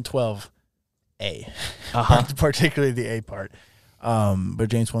James 1:12 A, particularly the A part. But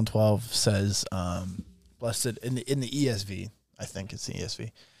James 1:12 says, blessed in the ESV. I think it's the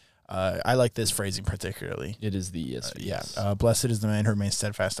ESV. I like this phrasing particularly. It is the ESV. Blessed is the man who remains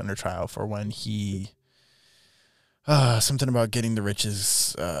steadfast under trial, for when he something about getting the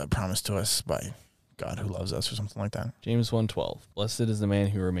riches promised to us by God who loves us, or something like that. James 1:12. Blessed is the man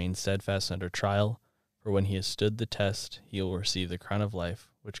who remains steadfast under trial, for when he has stood the test, he will receive the crown of life,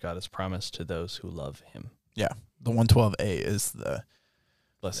 which God has promised to those who love him. Yeah, the 1:12A is the...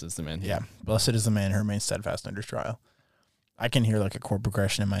 Blessed is the man. Yeah, blessed is the man who remains steadfast under trial. I can hear like a chord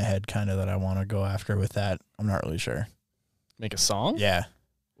progression in my head kind of that I want to go after with that. I'm not really sure. Make a song? Yeah.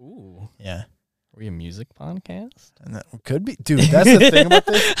 Ooh. Yeah. Are we a music podcast? And that could be. Dude, that's the thing about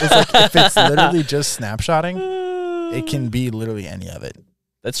this. Is like if it's literally just snapshotting, it can be literally any of it.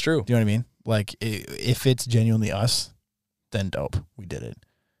 That's true. Do you know what I mean? Like if it's genuinely us, then dope. We did it.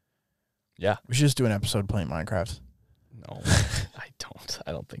 Yeah. We should just do an episode playing Minecraft. No, I don't.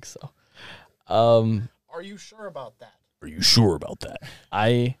 I don't think so. Are you sure about that? Are you sure about that?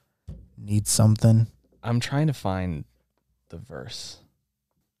 I need something. I'm trying to find the verse.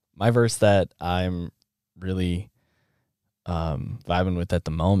 My verse that I'm really vibing with at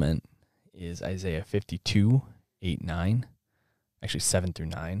the moment is Isaiah 52, 8, 9. Actually, 7 through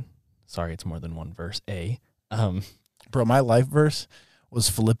 9. Sorry, it's more than one verse. Bro, my life verse was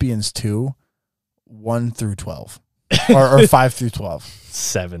Philippians 2, 1 through 12. or 5 through 12.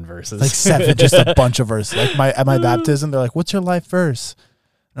 7 verses. Like 7, just a bunch of verses. Like at my baptism, they're like, what's your life verse?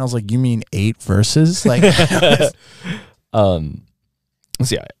 And I was like, you mean 8 verses? Like, let's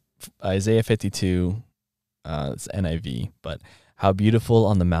see, Isaiah 52, it's NIV, but how beautiful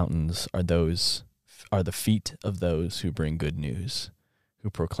on the mountains are the feet of those who bring good news, who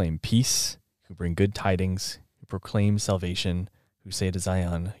proclaim peace, who bring good tidings, who proclaim salvation, who say to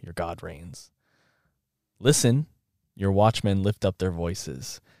Zion, your God reigns. Listen, your watchmen lift up their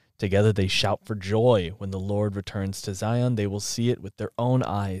voices. Together they shout for joy. When the Lord returns to Zion, they will see it with their own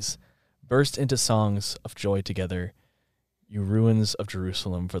eyes. Burst into songs of joy together, you ruins of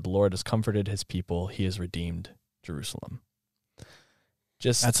Jerusalem, for the Lord has comforted his people. He has redeemed Jerusalem.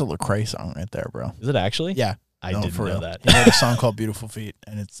 That's a Lecrae song right there, bro. Is it actually? Yeah. I didn't know that. He made a song called Beautiful Feet,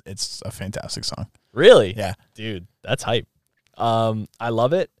 and it's a fantastic song. Really? Yeah. Dude, that's hype. I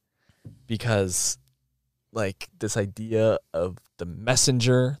love it because like this idea of the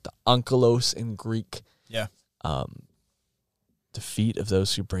messenger, the angelos in Greek. Yeah. The feet of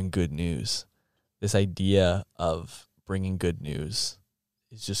those who bring good news. This idea of bringing good news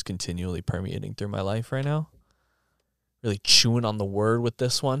is just continually permeating through my life right now. Really chewing on the word with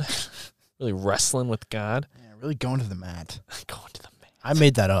this one. Really wrestling with God. Yeah, really going to the mat. Going to the mat. I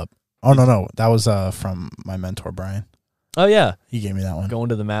made that up. Oh, no. That was from my mentor, Brian. Oh, yeah. He gave me that one. Going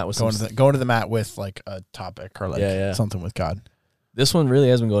to the mat with going to the mat with like a topic or like something with God. This one really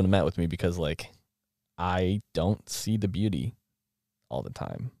has been going to the mat with me because like I don't see the beauty all the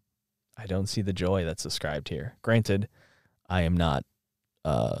time. I don't see the joy that's described here. Granted, I am not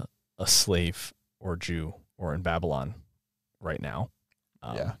a slave or Jew or in Babylon right now.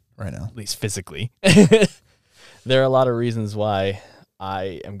 Right now. At least physically. There are a lot of reasons why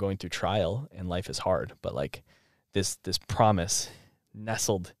I am going through trial and life is hard, but like this promise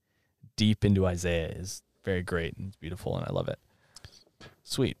nestled deep into Isaiah is very great and it's beautiful and I love it.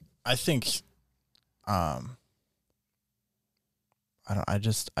 Sweet. I think I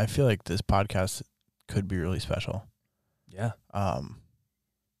feel like this podcast could be really special. Yeah.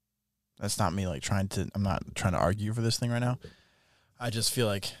 That's not me like I'm not trying to argue for this thing right now. I just feel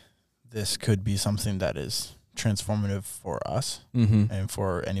like this could be something that is transformative for us and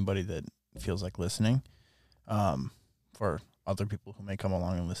for anybody that feels like listening. For other people who may come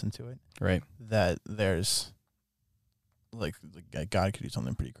along and listen to it. Right. That there's like God could do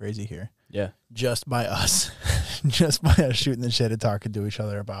something pretty crazy here. Yeah. Just by us shooting the shit and talking to each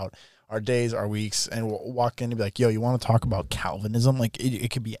other about our days, our weeks, and we'll walk in and be like, yo, you want to talk about Calvinism? Like it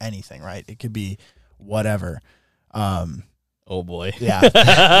could be anything, right? It could be whatever. Oh boy. Yeah.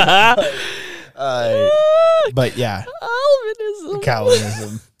 But yeah.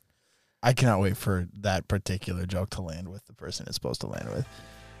 Calvinism. I cannot wait for that particular joke to land with the person it's supposed to land with.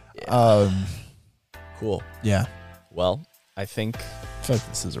 Yeah. Cool. Yeah. Well, I think I feel like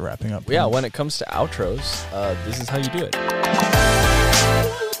this is a wrapping up. Yeah, when it comes to outros, this is how you do it.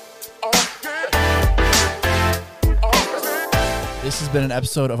 This has been an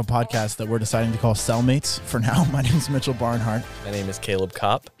episode of a podcast that we're deciding to call Cellmates for now. My name is Mitchell Barnhart. My name is Caleb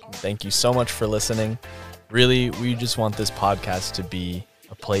Kopp. Thank you so much for listening. Really, we just want this podcast to be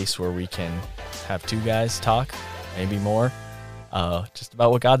a place where we can have two guys talk, maybe more, just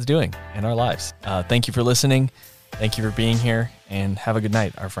about what God's doing in our lives. Thank you for listening. Thank you for being here, and have a good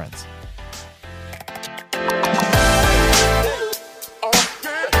night, our friends.